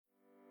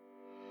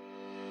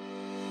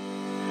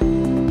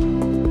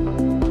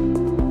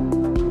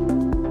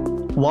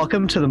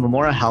Welcome to the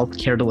Memorial Health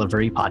Care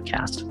Delivery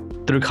Podcast.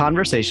 Through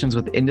conversations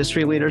with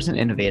industry leaders and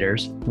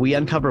innovators, we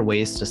uncover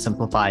ways to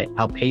simplify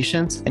how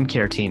patients and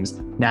care teams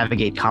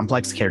navigate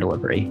complex care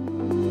delivery.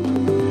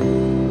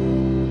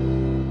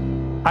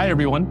 Hi,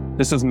 everyone.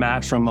 This is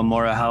Matt from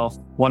Memorial Health,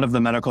 one of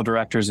the medical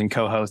directors and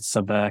co-hosts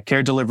of the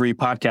Care Delivery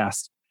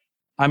Podcast.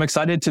 I'm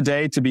excited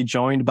today to be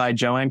joined by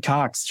Joan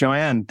Cox.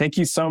 Joanne, thank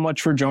you so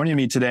much for joining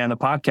me today on the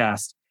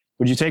podcast.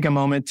 Would you take a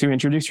moment to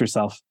introduce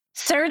yourself?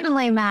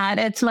 Certainly, Matt.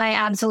 It's my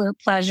absolute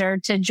pleasure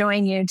to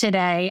join you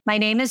today. My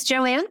name is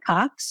Joan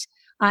Cox.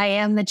 I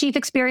am the Chief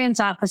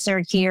Experience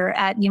Officer here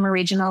at Yuma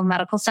Regional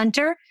Medical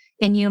Center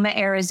in Yuma,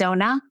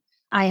 Arizona.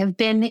 I have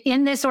been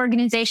in this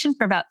organization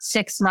for about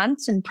 6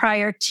 months, and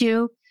prior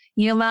to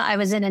Yuma, I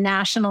was in a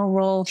national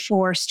role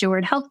for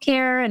Steward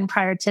Healthcare, and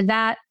prior to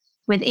that,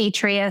 with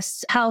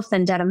Atrius Health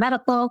and Detta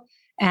Medical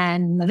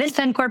and the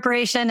Visten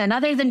Corporation. And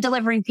other than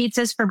delivering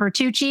pizzas for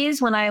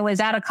Bertucci's when I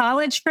was out of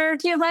college for a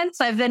few months,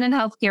 I've been in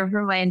healthcare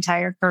for my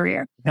entire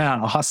career.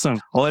 Yeah,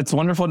 awesome. Well, it's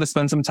wonderful to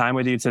spend some time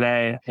with you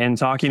today. And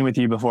talking with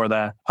you before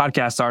the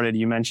podcast started,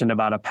 you mentioned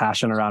about a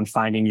passion around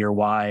finding your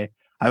why.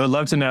 I would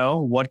love to know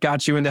what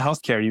got you into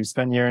healthcare. You've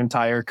spent your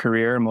entire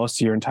career, most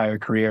of your entire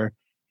career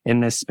in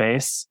this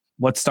space.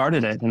 What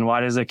started it and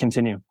why does it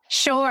continue?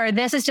 Sure.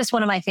 This is just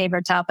one of my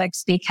favorite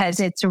topics because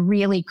it's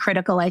really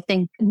critical, I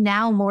think,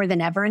 now more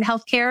than ever in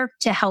healthcare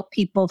to help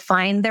people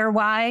find their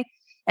why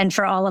and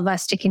for all of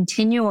us to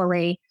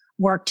continually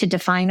work to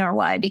define our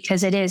why,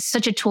 because it is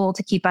such a tool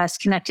to keep us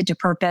connected to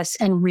purpose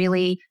and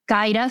really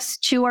guide us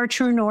to our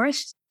true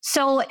north.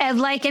 So as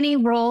like any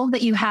role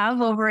that you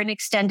have over an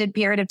extended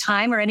period of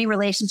time or any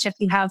relationship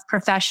you have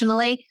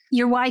professionally,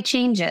 your why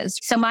changes.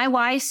 So my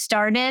why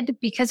started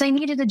because I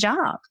needed a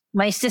job.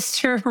 My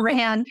sister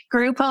ran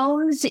group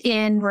homes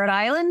in Rhode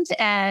Island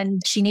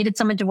and she needed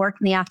someone to work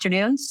in the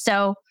afternoons.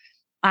 So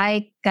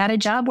I got a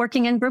job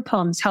working in group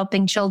homes,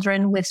 helping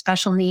children with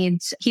special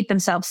needs keep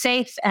themselves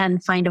safe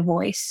and find a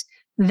voice.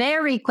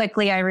 Very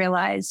quickly, I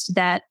realized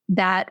that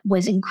that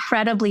was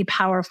incredibly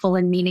powerful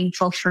and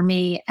meaningful for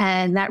me.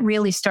 And that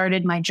really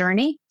started my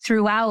journey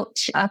throughout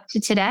up to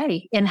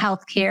today in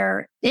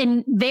healthcare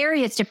in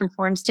various different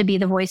forms to be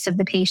the voice of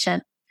the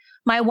patient.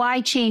 My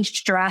why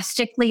changed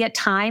drastically at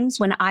times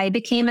when I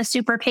became a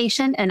super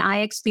patient and I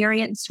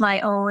experienced my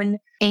own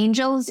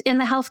angels in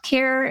the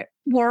healthcare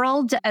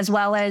world, as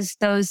well as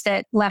those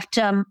that left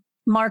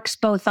marks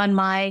both on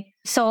my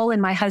soul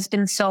and my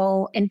husband's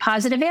soul in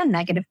positive and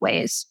negative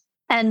ways.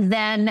 And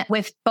then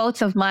with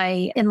both of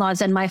my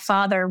in-laws and my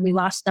father, we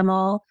lost them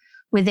all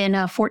within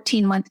a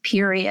 14-month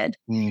period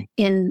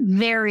in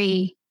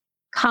very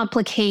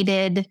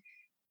complicated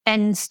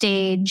end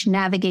stage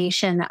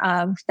navigation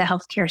of the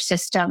healthcare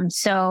system.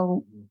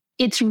 So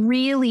it's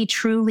really,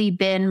 truly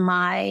been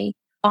my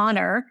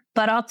honor,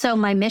 but also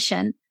my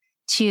mission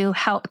to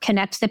help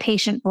connect the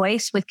patient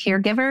voice with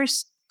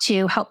caregivers,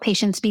 to help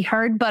patients be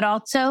heard, but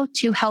also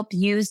to help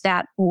use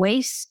that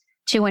voice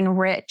to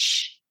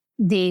enrich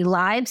the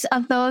lives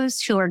of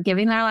those who are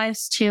giving their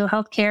lives to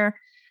healthcare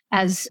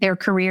as their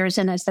careers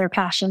and as their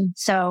passion.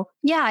 So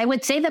yeah, I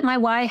would say that my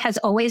why has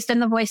always been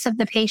the voice of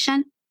the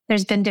patient.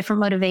 There's been different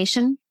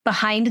motivation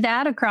behind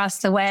that across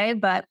the way,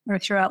 but or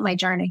throughout my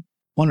journey.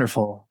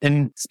 Wonderful.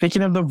 And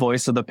speaking of the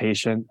voice of the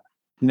patient,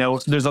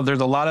 there's a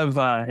lot of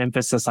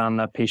emphasis on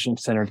the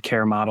patient-centered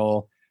care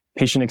model.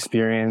 Patient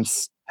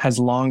experience has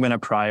long been a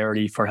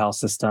priority for health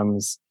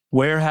systems.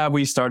 Where have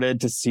we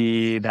started to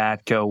see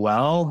that go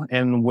well?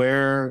 And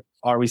where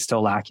are we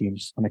still lacking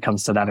when it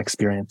comes to that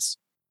experience?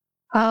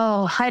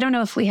 Oh, I don't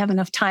know if we have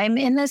enough time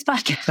in this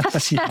podcast.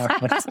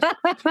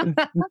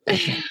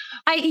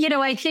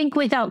 I think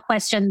without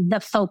question, the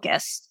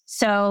focus.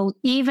 So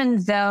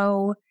even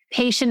though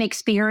patient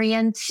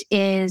experience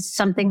is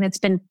something that's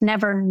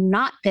never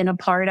not been a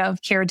part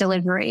of care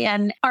delivery,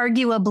 and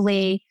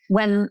arguably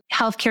when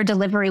healthcare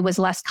delivery was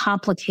less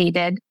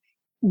complicated,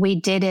 we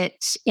did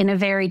it in a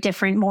very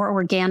different, more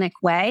organic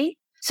way.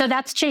 So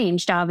that's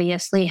changed,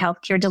 obviously.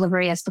 Healthcare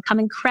delivery has become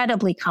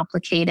incredibly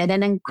complicated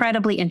and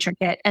incredibly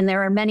intricate. And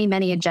there are many,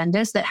 many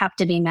agendas that have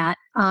to be met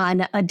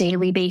on a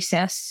daily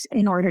basis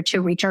in order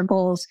to reach our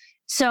goals.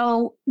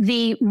 So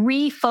the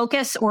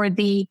refocus or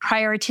the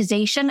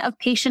prioritization of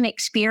patient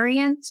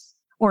experience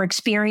or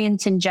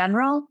experience in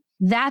general,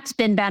 that's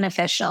been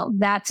beneficial.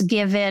 That's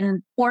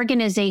given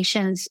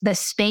organizations the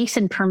space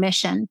and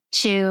permission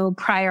to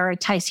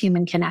prioritize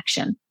human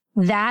connection.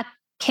 That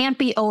can't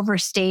be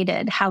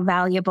overstated how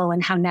valuable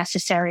and how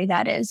necessary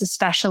that is,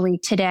 especially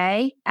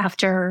today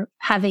after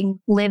having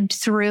lived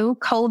through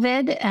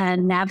COVID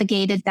and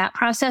navigated that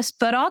process,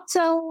 but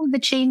also the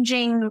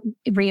changing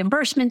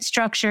reimbursement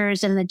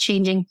structures and the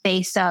changing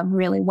face of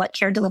really what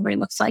care delivery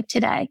looks like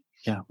today.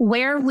 Yeah.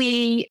 Where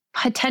we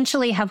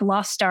potentially have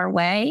lost our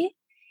way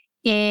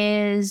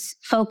is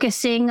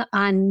focusing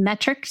on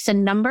metrics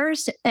and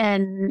numbers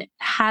and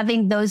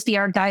having those be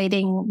our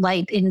guiding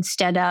light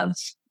instead of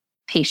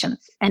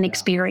patients and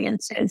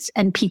experiences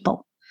and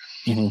people.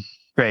 Mm-hmm.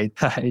 Great.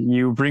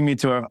 You bring me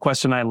to a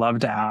question I love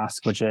to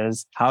ask, which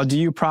is, how do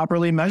you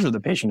properly measure the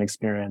patient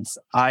experience?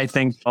 I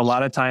think a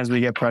lot of times we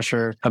get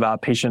pressure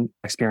about patient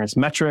experience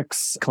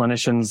metrics.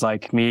 Clinicians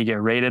like me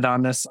get rated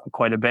on this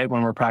quite a bit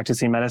when we're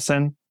practicing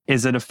medicine.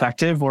 Is it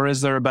effective or is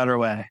there a better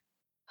way?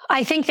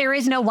 I think there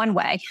is no one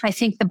way. I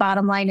think the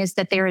bottom line is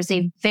that there is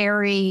a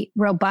very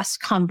robust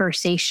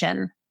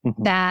conversation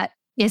that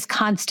is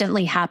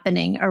constantly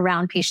happening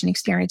around patient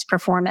experience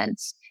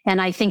performance. And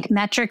I think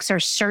metrics are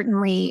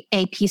certainly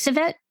a piece of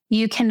it.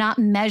 You cannot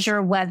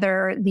measure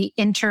whether the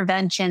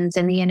interventions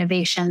and the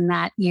innovation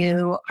that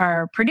you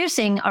are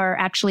producing are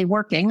actually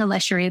working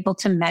unless you're able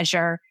to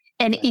measure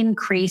an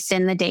increase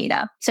in the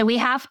data. So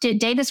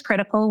data is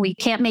critical. We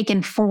can't make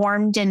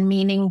informed and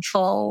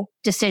meaningful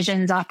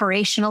decisions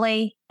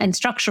operationally and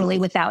structurally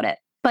without it.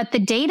 But the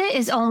data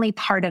is only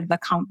part of the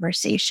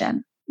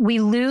conversation. We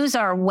lose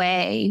our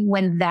way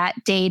when that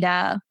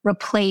data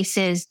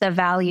replaces the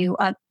value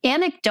of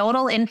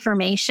anecdotal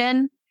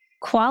information,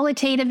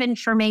 qualitative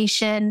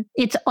information.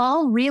 It's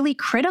all really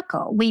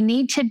critical. We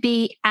need to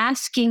be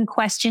asking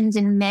questions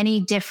in many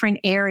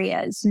different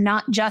areas,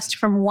 not just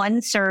from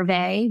one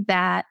survey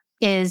that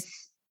is,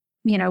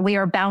 we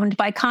are bound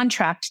by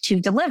contract to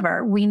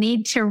deliver. We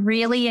need to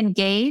really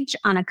engage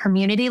on a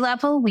community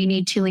level. We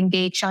need to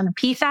engage on a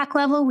PFAC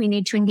level. We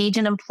need to engage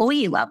an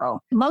employee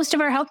level. Most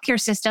of our healthcare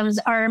systems,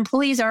 our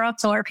employees are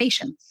also our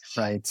patients.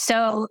 Right.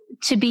 So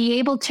to be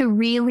able to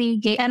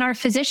really and our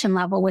physician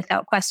level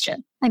without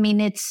question. I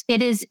mean, it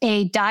is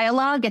a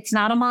dialogue. It's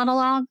not a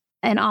monologue.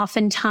 And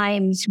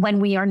oftentimes when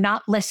we are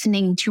not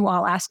listening to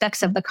all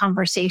aspects of the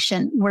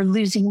conversation, we're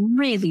losing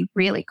really,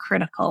 really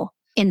critical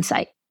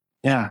insight.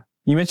 Yeah.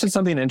 You mentioned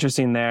something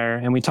interesting there,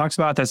 and we talked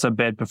about this a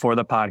bit before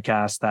the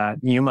podcast, that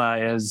Yuma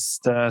is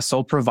the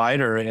sole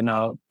provider in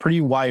a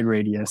pretty wide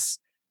radius,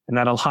 and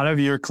that a lot of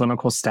your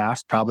clinical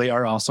staff probably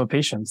are also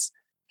patients.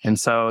 And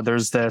so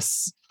there's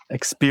this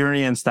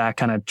experience that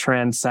kind of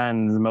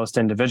transcends most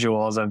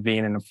individuals of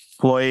being an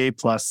employee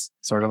plus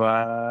sort of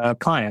a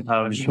client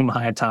of Yuma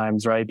at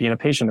times, right? Being a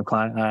patient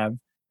of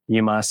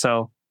Yuma.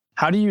 So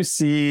how do you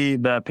see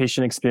the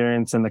patient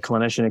experience and the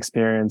clinician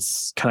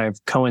experience kind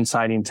of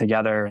coinciding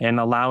together and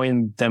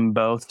allowing them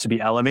both to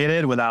be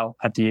elevated without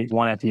at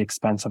the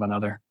expense of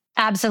another?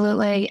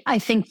 Absolutely. I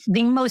think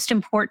the most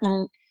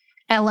important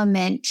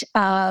element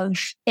of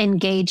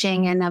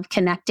engaging and of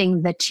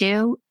connecting the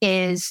two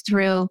is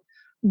through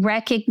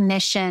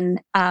recognition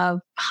of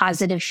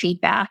positive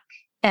feedback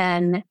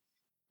and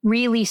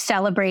really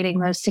celebrating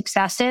those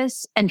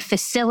successes and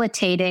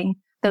facilitating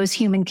those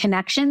human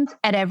connections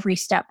at every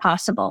step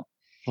possible.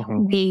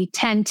 We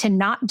tend to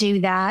not do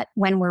that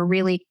when we're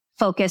really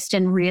focused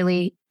and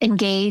really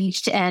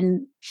engaged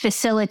and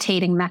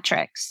facilitating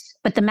metrics.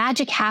 But the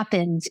magic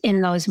happens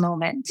in those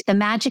moments. The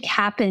magic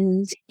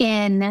happens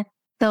in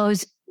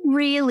those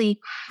really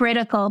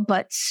critical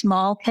but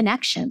small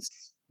connections.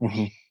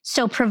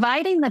 So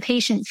providing the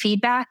patient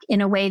feedback in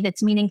a way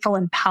that's meaningful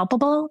and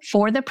palpable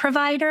for the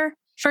provider.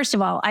 First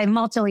of all, I'm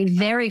also a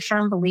very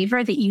firm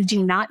believer that you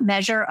do not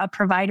measure a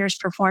provider's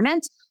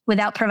performance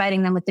without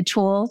providing them with the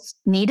tools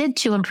needed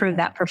to improve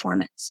that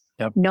performance.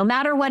 Yep. No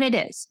matter what it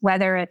is,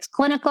 whether it's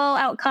clinical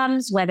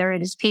outcomes, whether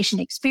it is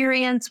patient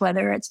experience,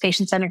 whether it's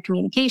patient-centered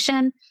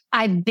communication.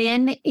 I've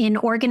been in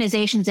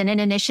organizations and in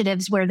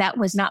initiatives where that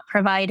was not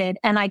provided.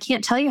 And I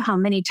can't tell you how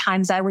many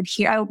times I would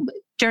hear,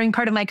 during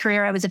part of my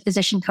career, I was a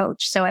physician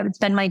coach. So I would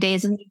spend my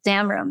days in the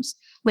exam rooms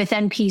with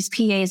NPs,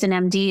 PAs,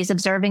 and MDs,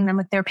 observing them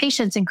with their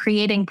patients and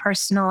creating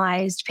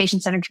personalized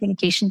patient-centered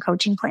communication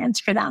coaching plans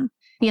for them.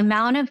 The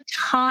amount of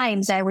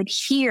times I would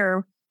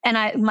hear,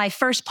 and my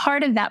first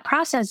part of that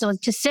process was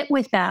to sit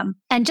with them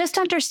and just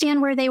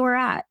understand where they were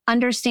at,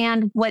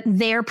 understand what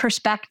their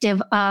perspective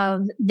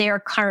of their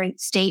current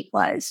state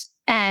was.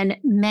 And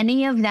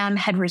many of them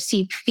had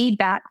received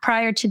feedback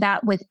prior to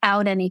that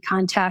without any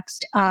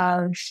context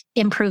of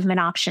improvement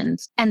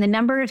options. And the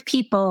number of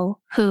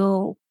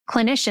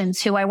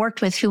clinicians who I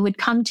worked with who would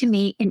come to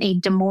me in a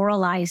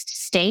demoralized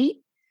state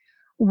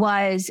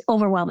was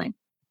overwhelming.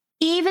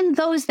 Even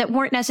those that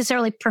weren't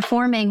necessarily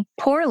performing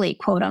poorly,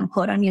 quote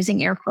unquote, I'm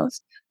using air quotes,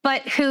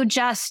 but who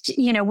just,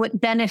 would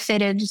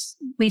benefit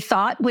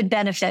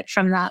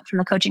from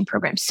the coaching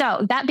program.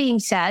 So that being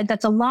said,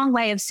 that's a long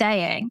way of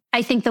saying,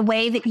 I think the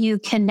way that you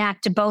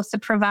connect both the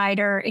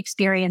provider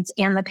experience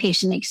and the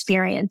patient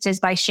experience is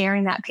by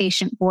sharing that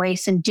patient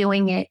voice and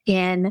doing it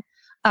in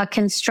a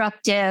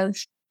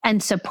constructive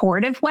and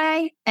supportive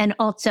way, and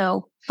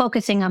also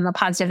focusing on the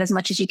positive as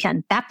much as you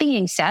can. That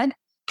being said,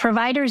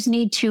 providers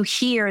need to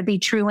hear the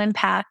true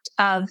impact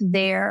of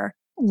their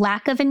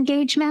lack of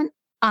engagement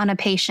on a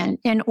patient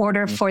in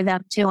order for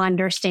them to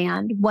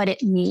understand what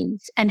it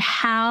means and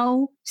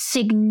how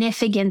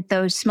significant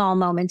those small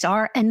moments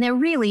are. And they're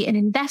really an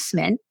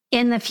investment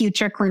in the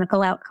future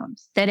clinical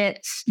outcomes, that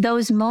it's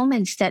those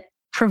moments that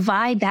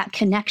provide that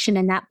connection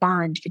and that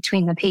bond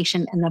between the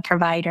patient and the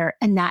provider,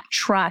 and that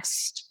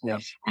trust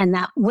and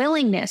that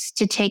willingness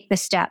to take the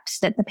steps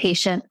that the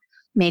patient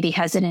may be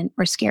hesitant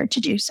or scared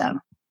to do so.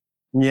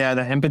 Yeah,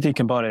 the empathy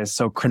component is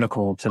so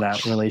critical to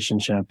that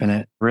relationship, and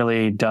it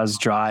really does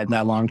drive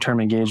that long-term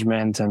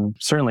engagement and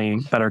certainly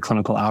better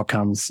clinical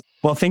outcomes.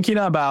 Well, thinking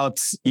about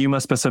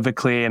Yuma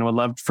specifically, and would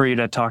love for you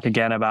to talk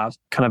again about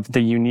kind of the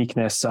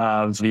uniqueness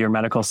of your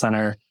medical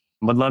center.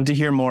 Would love to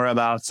hear more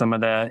about some of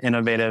the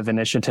innovative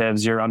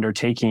initiatives you're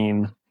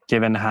undertaking,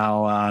 given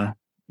how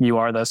you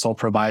are the sole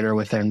provider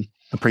within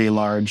a pretty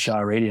large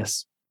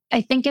radius. I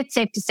think it's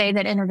safe to say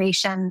that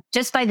innovation,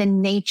 just by the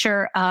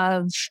nature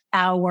of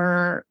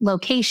our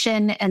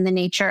location and the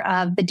nature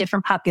of the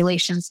different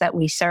populations that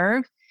we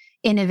serve,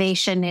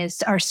 innovation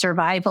is our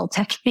survival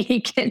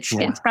technique.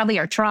 It's probably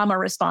our trauma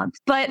response.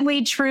 But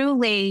we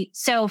truly,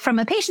 so from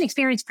a patient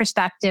experience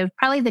perspective,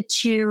 probably the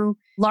two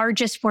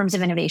largest forms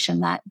of innovation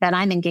that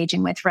I'm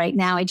engaging with right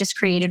now, I just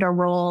created a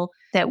role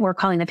that we're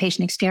calling the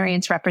patient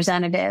experience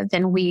representative.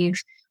 And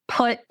we've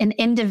put an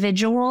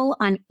individual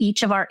on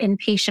each of our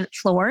inpatient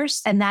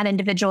floors, and that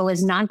individual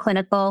is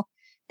non-clinical.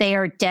 They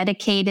are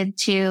dedicated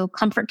to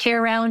comfort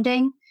care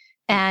rounding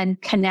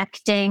and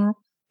connecting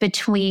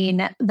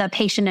between the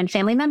patient and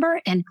family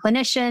member and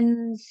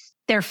clinicians.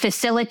 They're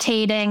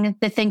facilitating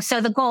the thing.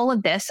 So the goal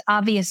of this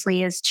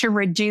obviously is to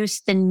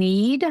reduce the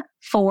need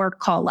for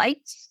call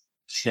lights.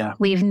 Yeah.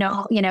 We've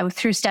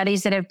through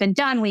studies that have been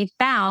done, we've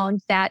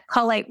found that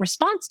call light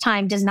response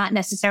time does not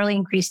necessarily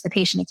increase the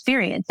patient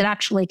experience. It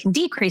actually can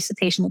decrease the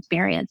patient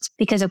experience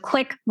because a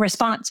quick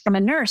response from a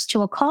nurse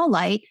to a call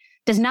light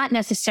does not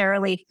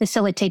necessarily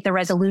facilitate the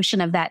resolution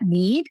of that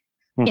need.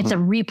 Mm-hmm. It's a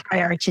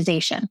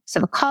reprioritization.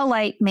 So the call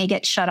light may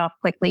get shut off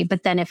quickly,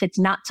 but then if it's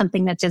not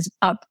something that's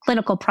a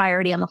clinical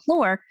priority on the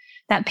floor,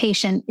 that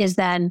patient is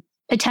then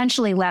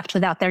potentially left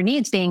without their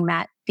needs being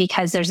met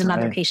because there's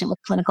another patient with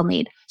clinical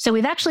need. So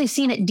we've actually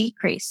seen it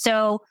decrease.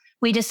 So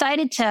we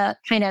decided to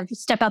kind of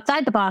step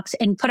outside the box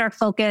and put our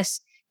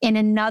focus in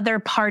another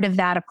part of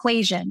that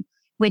equation,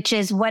 which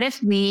is what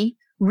if we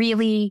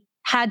really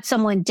had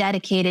someone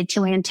dedicated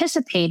to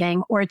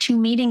anticipating or to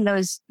meeting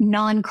those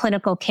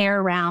non-clinical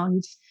care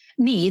rounds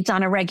needs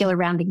on a regular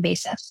rounding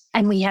basis.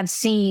 And we've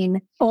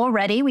seen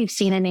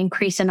an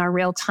increase in our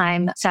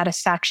real-time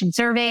satisfaction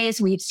surveys.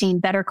 We've seen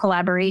better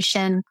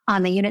collaboration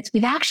on the units.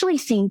 We've actually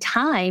seen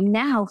time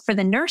now for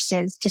the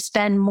nurses to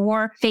spend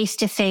more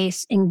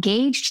face-to-face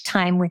engaged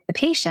time with the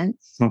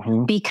patients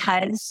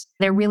because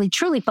they're really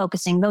truly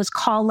focusing. Those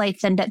call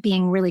lights end up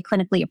being really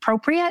clinically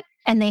appropriate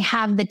and they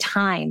have the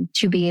time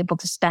to be able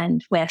to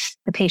spend with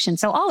the patient.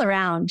 So all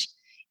around,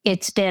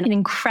 it's been an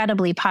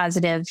incredibly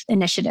positive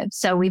initiative.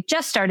 So we've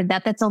just started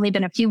that. That's only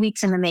been a few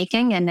weeks in the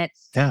making and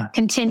it's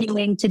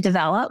continuing to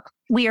develop.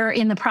 We are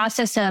in the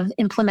process of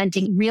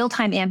implementing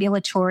real-time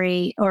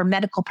ambulatory or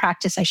medical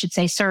practice, I should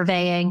say,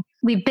 surveying.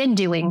 We've been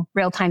doing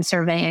real-time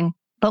surveying,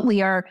 but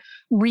we are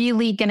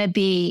really going to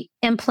be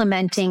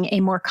implementing a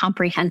more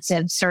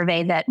comprehensive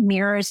survey that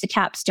mirrors the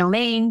CAPS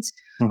domains,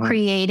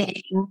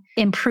 creating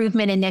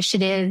improvement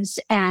initiatives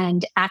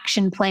and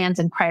action plans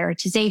and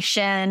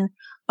prioritization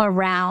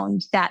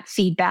around that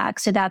feedback.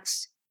 So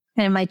that's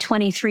kind of my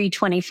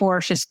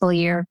 23-24 fiscal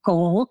year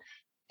goal.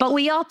 But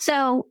we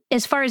also,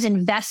 as far as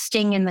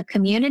investing in the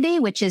community,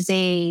 which is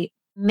a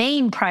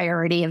main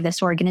priority of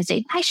this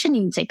organization, I shouldn't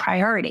even say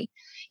priority.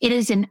 It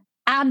is an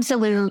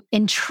absolute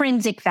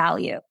intrinsic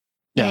value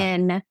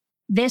in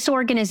this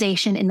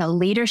organization, in the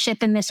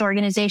leadership in this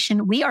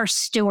organization. We are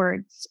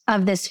stewards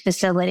of this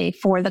facility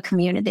for the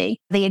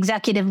community. The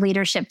executive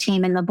leadership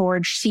team and the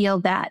board feel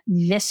that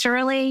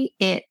viscerally.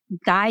 It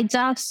guides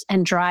us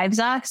and drives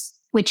us,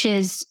 which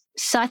is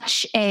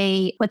such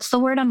what's the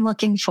word I'm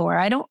looking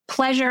for?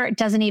 Pleasure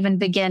doesn't even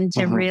begin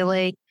to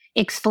really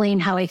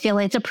explain how I feel.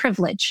 It's a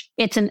privilege.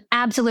 It's an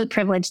absolute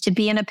privilege to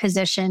be in a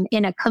position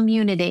in a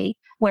community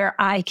where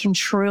I can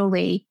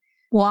truly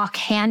walk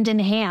hand in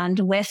hand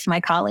with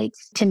my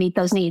colleagues to meet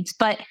those needs.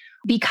 But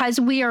because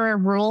we are a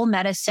rural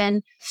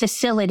medicine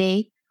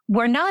facility,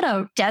 we're not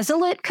a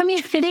desolate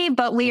community,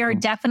 but we are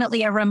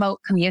definitely a remote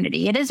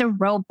community. It is a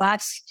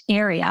robust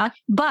area,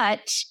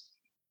 but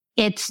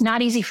it's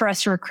not easy for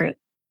us to recruit.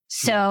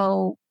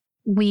 So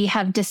we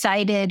have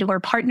decided we're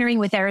partnering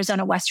with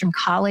Arizona Western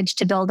College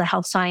to build a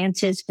health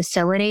sciences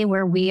facility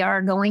where we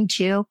are going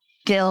to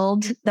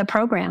build the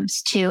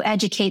programs to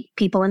educate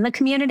people in the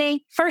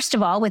community. First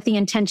of all, with the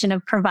intention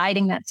of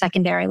providing that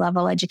secondary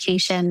level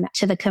education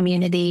to the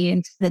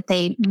community that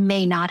they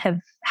may not have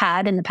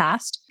had in the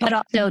past, but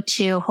also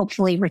to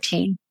hopefully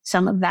retain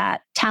some of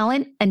that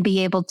talent and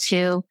be able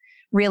to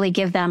really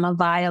give them a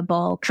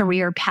viable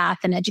career path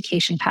and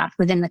education path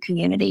within the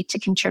community to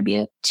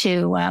contribute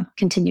to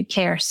continued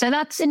care. So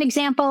that's an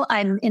example.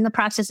 I'm in the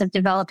process of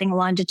developing a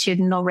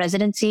longitudinal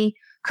residency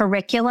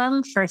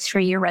curriculum for a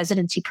 3-year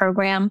residency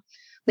program.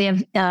 We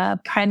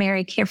have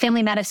primary care,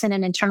 family medicine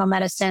and internal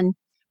medicine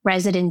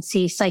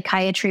residency,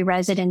 psychiatry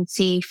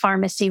residency,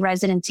 pharmacy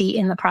residency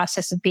in the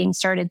process of being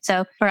started.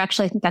 So, or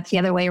actually, I think that's the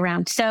other way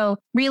around. So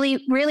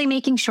really, really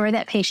making sure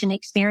that patient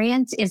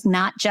experience is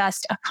not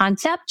just a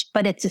concept,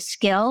 but it's a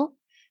skill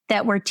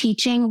that we're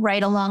teaching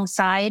right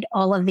alongside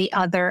all of the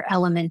other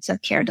elements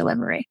of care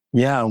delivery.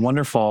 Yeah,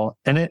 wonderful.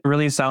 And it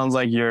really sounds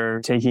like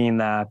you're taking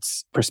that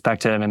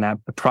perspective and that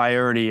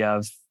priority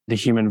of the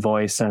human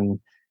voice and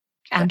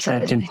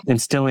Absolutely.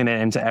 instilling it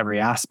into every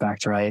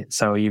aspect, right?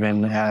 So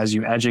even as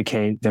you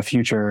educate the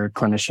future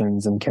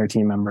clinicians and care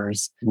team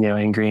members,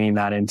 ingraining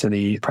that into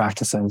the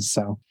practices.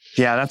 So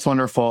yeah, that's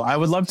wonderful. I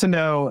would love to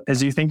know,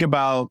 as you think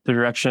about the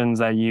directions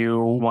that you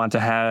want to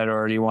head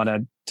or you want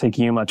to take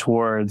Yuma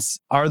towards,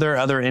 are there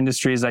other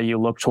industries that you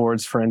look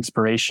towards for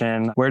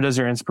inspiration? Where does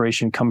your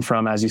inspiration come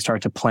from as you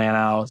start to plan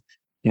out,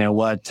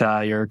 what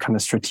your kind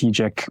of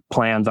strategic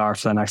plans are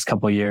for the next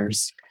couple of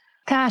years?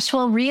 Gosh,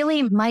 well,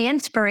 really, my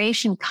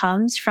inspiration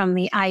comes from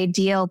the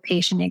ideal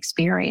patient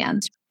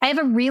experience. I have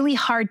a really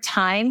hard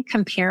time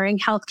comparing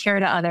healthcare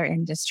to other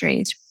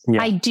industries.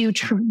 Yeah. I do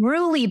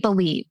truly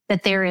believe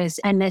that there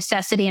is a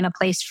necessity and a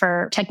place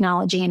for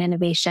technology and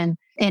innovation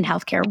in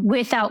healthcare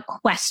without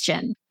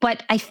question.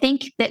 But I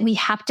think that we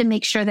have to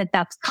make sure that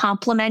that's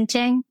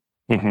complementing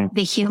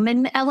the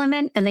human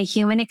element and the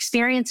human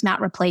experience,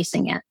 not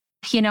replacing it.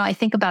 I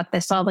think about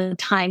this all the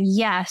time.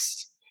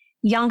 Yes.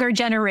 Younger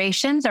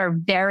generations are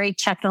very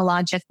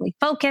technologically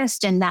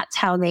focused, and that's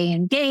how they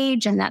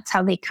engage and that's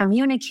how they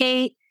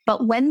communicate.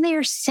 But when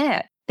they're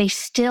sick, they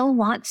still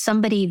want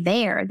somebody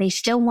there. They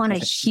still want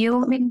a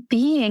human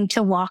being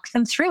to walk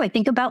them through. I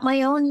think about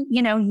my own,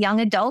 young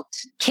adult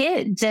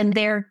kids, and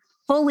they're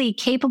fully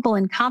capable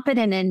and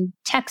competent and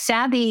tech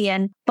savvy.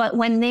 But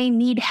when they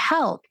need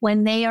help,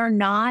 when they're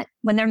not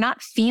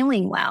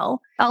feeling well,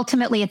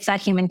 ultimately it's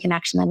that human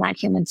connection and that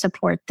human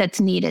support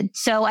that's needed.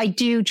 So I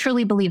do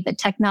truly believe that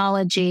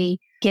technology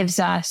gives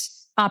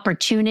us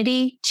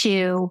opportunity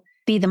to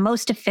be the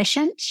most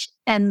efficient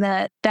and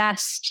the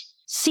best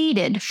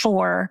seated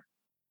for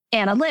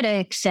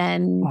analytics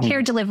and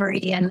care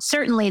delivery, and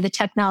certainly the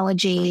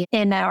technology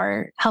in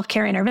our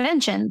healthcare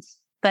interventions.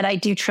 But I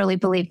do truly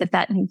believe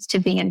that needs to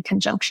be in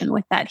conjunction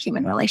with that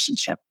human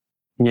relationship.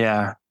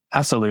 Yeah,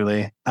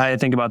 absolutely. I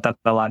think about that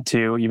a lot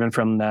too, even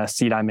from the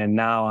seat I'm in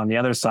now on the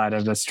other side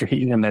of the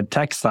street in the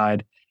tech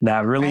side,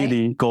 that really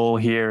the goal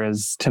here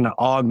is to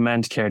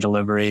augment care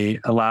delivery,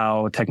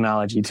 allow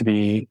technology to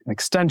be an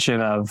extension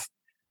of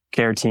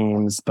care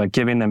teams, but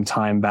giving them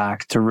time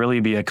back to really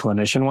be a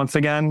clinician once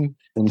again.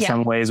 In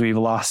some ways, we've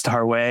lost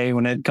our way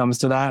when it comes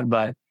to that,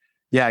 but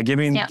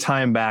giving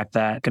time back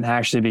that can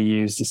actually be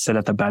used to sit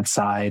at the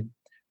bedside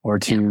or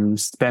to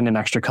spend an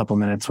extra couple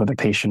minutes with a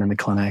patient in the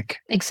clinic.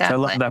 Exactly.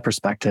 So I love that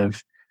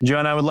perspective.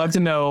 Joan, I would love to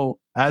know,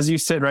 as you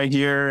sit right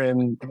here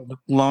and the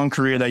long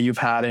career that you've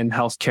had in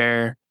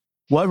healthcare,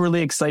 what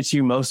really excites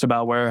you most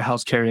about where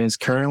healthcare is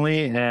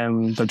currently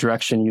and the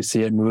direction you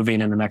see it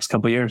moving in the next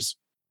couple of years?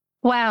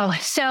 Wow.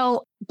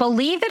 So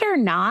believe it or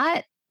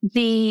not,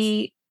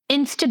 the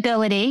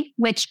instability,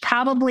 which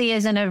probably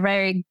isn't a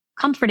very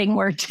comforting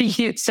word to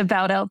use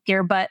about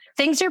healthcare, but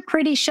things are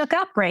pretty shook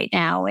up right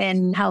now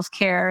in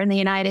healthcare in the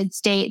United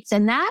States.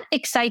 And that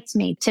excites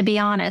me, to be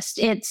honest.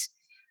 It's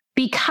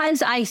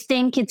because I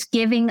think it's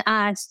giving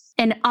us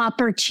an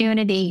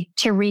opportunity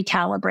to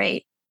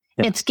recalibrate.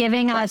 Yep. It's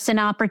giving us an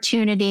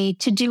opportunity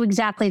to do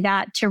exactly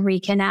that, to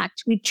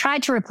reconnect. We've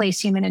tried to replace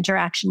human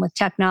interaction with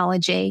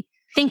technology,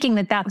 thinking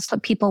that that was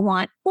what people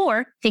want,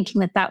 or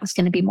thinking that that was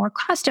going to be more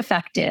cost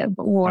effective,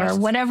 or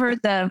whatever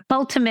the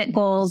ultimate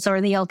goals or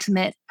the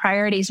ultimate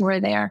priorities were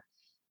there.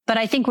 But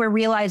I think we're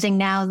realizing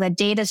now that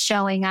data's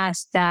showing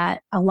us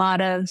that a lot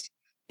of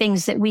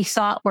things that we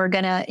thought were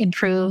going to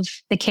improve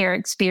the care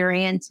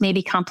experience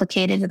maybe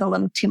complicated it a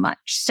little too much.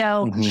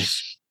 So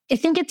I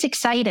think it's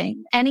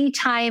exciting.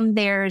 Anytime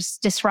there's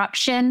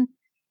disruption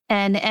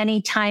and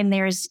anytime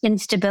there's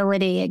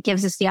instability, it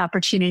gives us the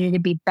opportunity to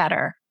be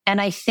better. And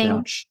I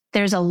think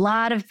there's a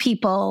lot of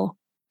people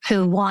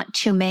who want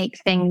to make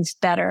things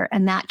better,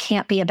 and that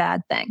can't be a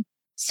bad thing.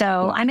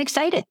 So I'm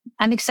excited.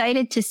 I'm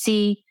excited to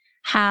see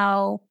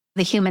how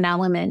the human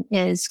element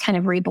is kind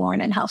of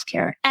reborn in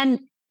healthcare. And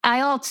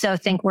I also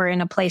think we're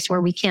in a place where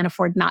we can't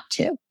afford not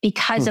to,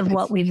 because of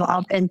what we've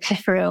all been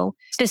through,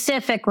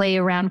 specifically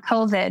around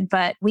COVID.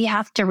 But we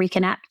have to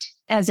reconnect.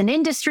 As an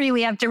industry,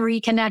 we have to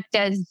reconnect.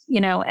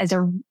 As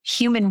a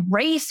human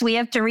race, we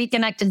have to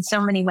reconnect in so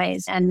many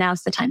ways. And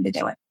now's the time to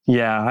do it.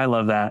 Yeah, I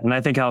love that. And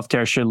I think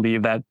healthcare should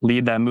lead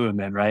that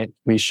movement, right?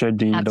 We should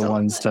be the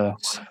ones to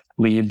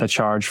lead the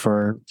charge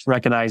for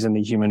recognizing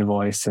the human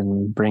voice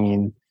and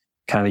bringing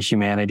kind of the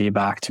humanity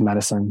back to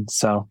medicine.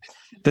 So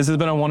this has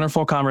been a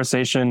wonderful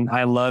conversation.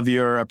 I love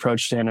your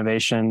approach to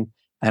innovation,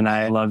 and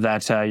I love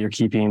that you're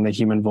keeping the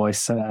human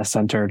voice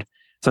centered.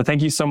 So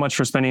thank you so much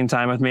for spending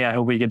time with me. I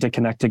hope we get to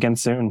connect again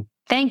soon.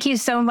 Thank you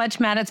so much,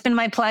 Matt. It's been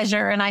my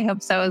pleasure, and I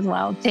hope so as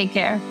well. Take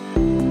care.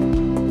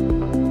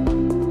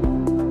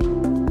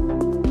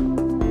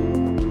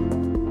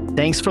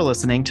 Thanks for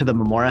listening to the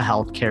Memora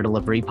Health Care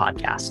Delivery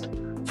Podcast.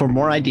 For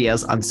more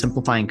ideas on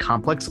simplifying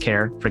complex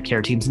care for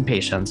care teams and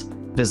patients,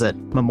 visit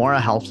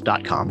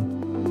memorahealth.com.